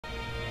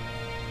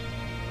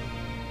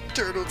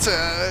Turtle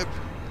time.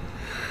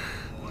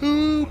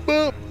 Ooh,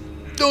 bop.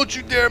 Don't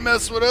you dare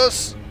mess with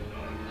us.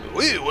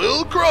 We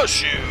will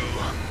crush you.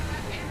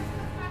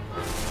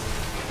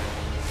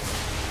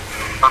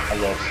 I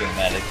love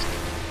cinematics.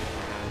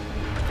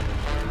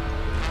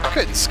 I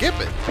couldn't skip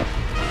it.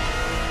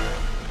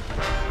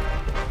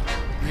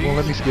 You won't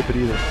let me skip it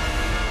either.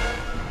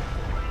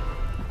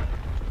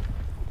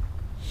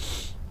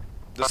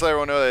 Just so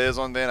everyone know that it is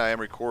on then, I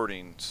am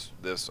recording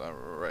this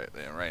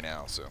right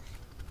now, so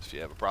if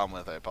you have a problem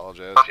with it, I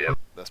apologize.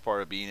 That's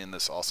part of being in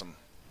this awesome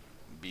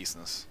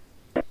beastness.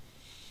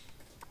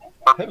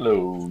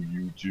 Hello,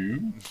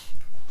 YouTube.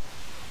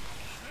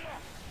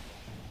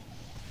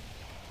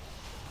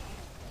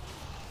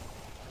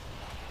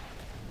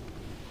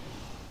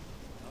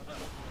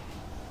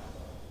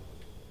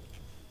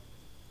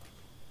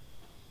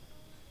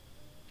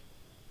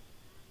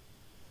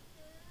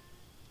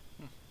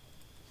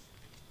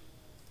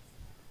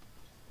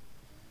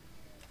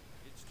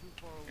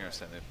 You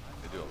understand, they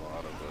do a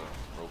lot of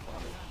role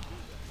playing.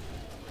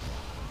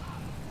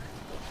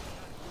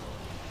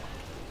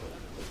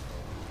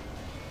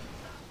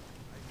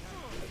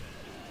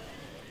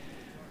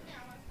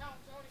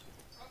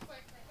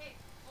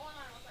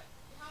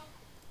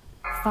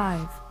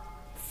 Five,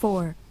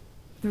 4,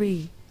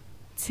 3,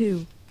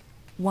 2,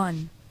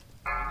 1.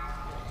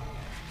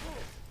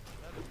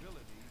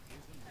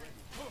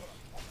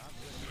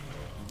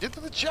 Get to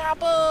the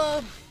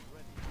chopper!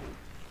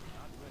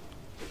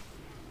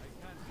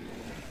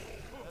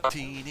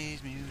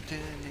 Teenage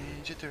Mutant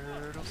Ninja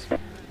Turtles.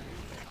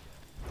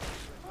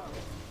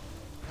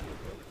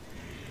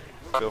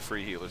 Feel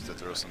free, healers, to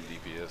throw some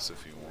DPS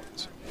if you want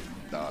some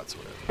dots,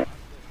 whatever.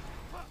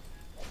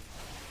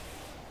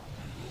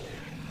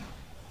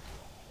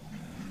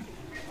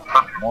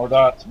 More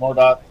dots, more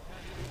dots.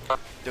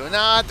 Do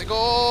not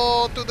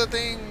go to the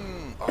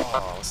thing!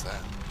 Oh, what's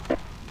that?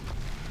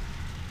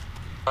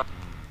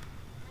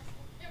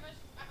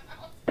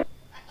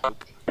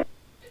 Nope.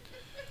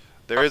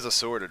 There is a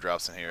sword that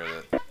drops in here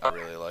that I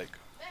really like.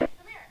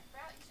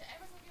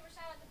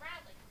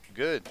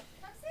 Good.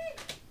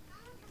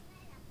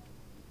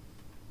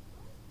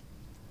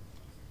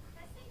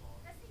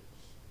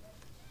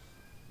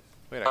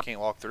 Wait, I can't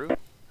walk through?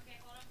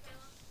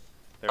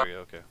 There we go,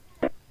 okay.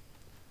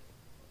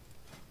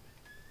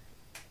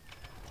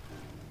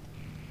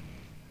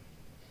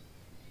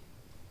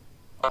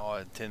 Oh,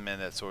 in 10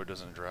 minutes that sword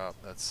doesn't drop.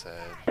 That's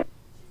sad.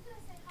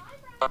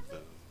 Boo.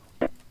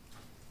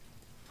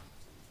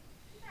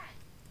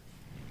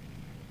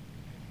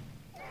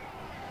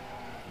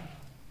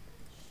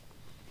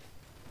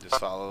 Just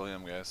follow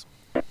him, guys.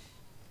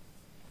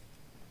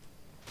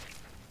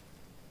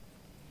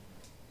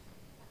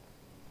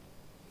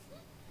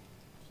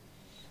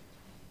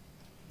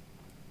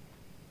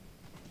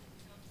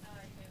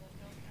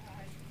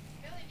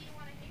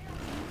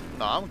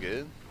 No, I'm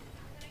good.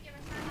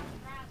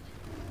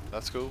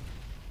 That's cool.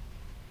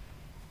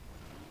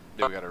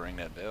 Dude, we gotta ring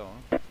that bell,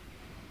 huh?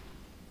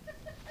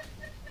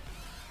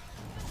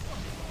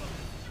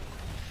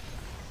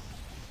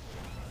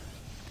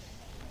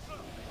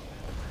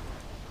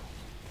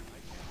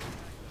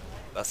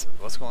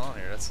 What's going on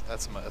here?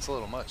 That's a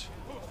little much.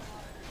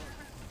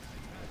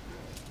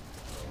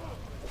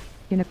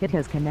 Unakit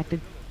has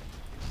connected.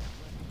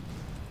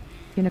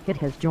 Unakit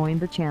has joined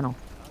the channel.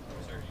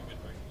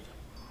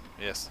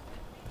 Yes.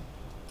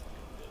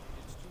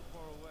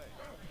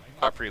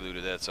 I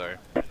preluded that, sorry.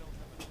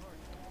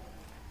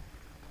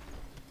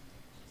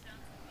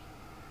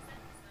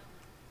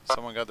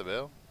 Someone got the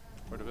bell?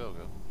 Where'd the bell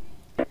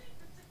go?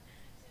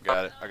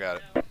 Got it, I got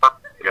it.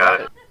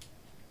 Got it.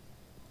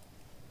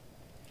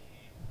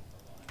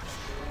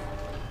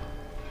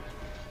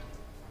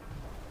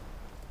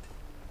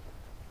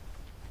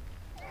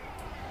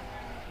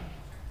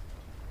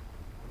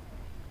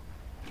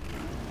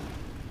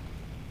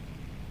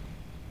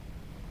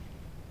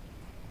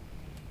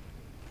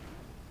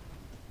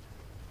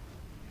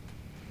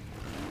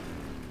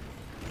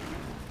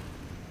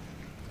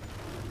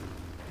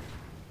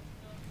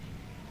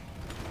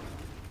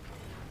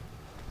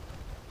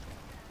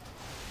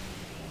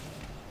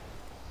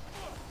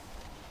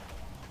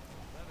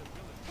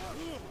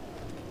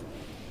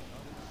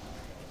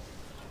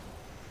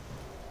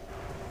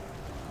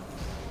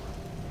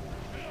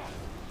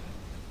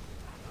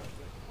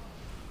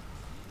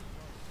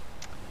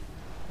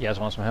 You guys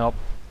want some help?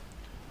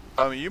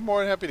 You're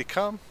more than happy to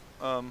come.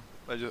 You're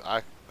gonna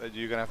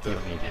have to. You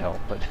don't need help,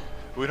 but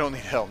We don't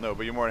need help, no.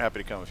 But you're more than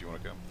happy to come if you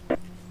want to come.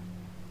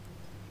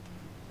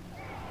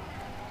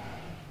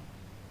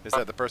 Is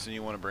that the person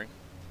you want to bring?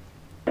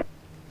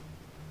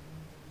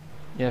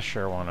 yeah,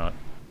 sure, why not?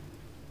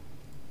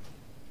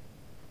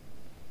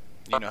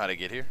 You know how to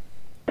get here?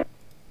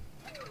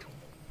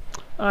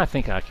 I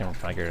think I can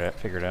figure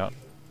it out.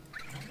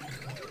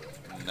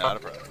 Not a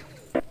problem.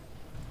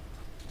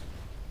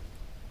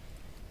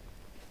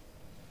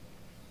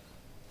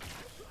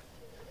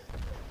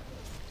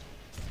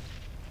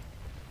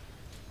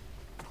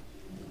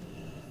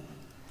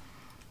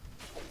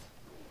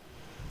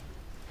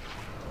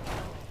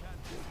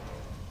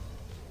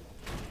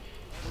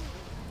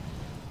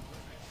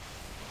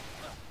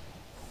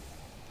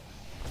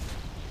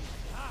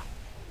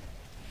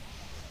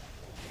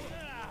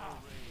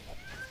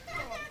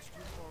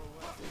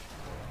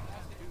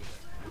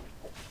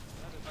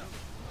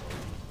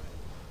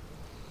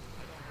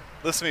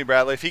 Listen to me,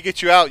 Bradley. If he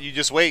gets you out, you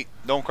just wait.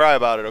 Don't cry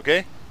about it,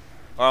 okay?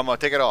 Or I'm gonna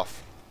take it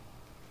off.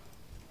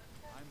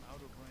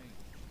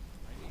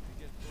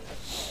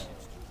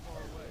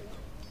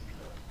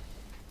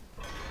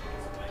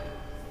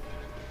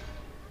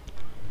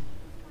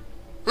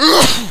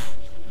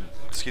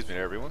 Excuse me,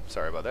 everyone.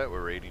 Sorry about that.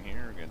 We're raiding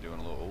here. We're gonna do a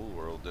little old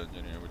world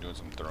dungeon here. We're doing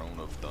some Throne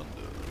of Thunder.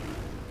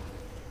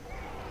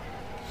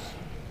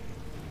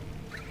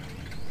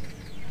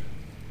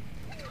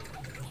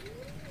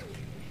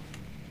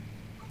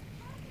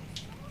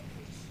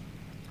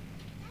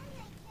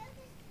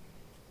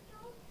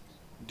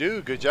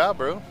 Dude, good job,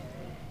 bro.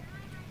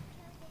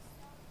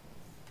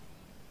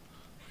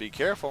 Be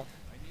careful.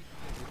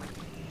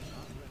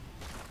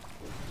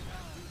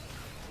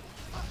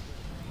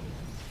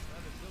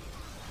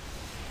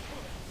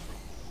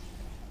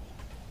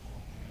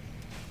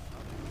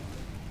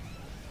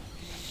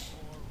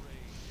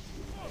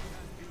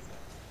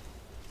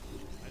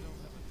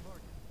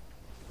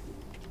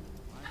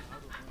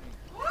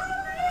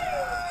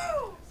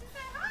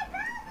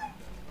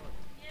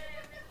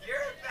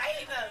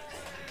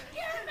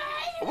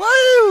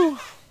 Woo!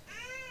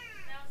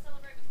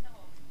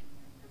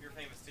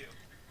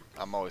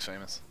 I'm always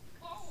famous.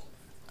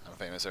 I'm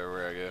famous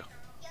everywhere I go.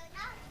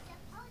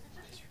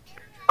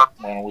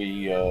 Why don't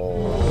we, let's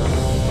go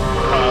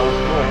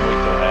and wait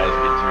till Az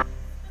gets here.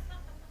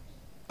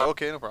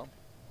 Okay, no problem.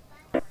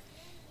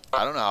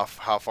 I don't know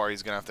how far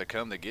he's gonna have to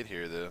come to get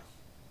here, though.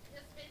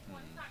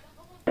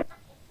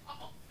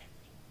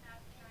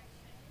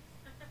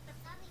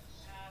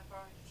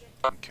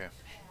 Okay.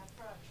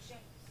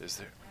 Is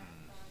there?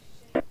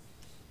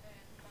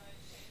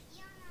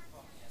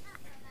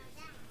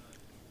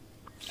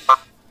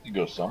 You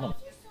go summon.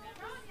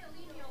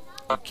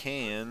 I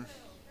can.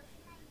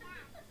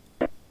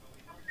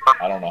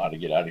 I don't know how to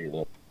get out of here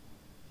though.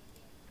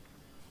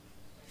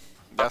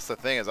 That's the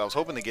thing, is I was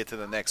hoping to get to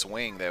the next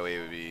wing, that way it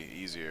would be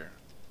easier.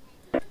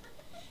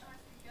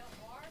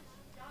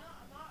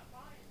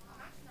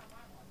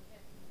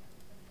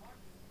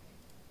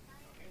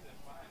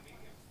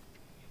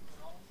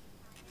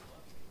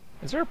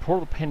 Is there a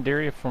portal to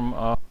Pandaria from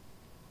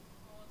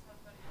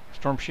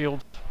Storm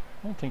Shield?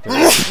 I don't think there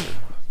is.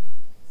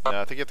 No,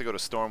 I think you have to go to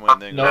Stormwind,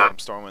 then go from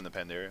Stormwind to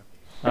Pandaria.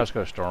 I'll just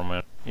go to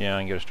Stormwind. Yeah,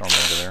 I can go to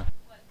Stormwind over there.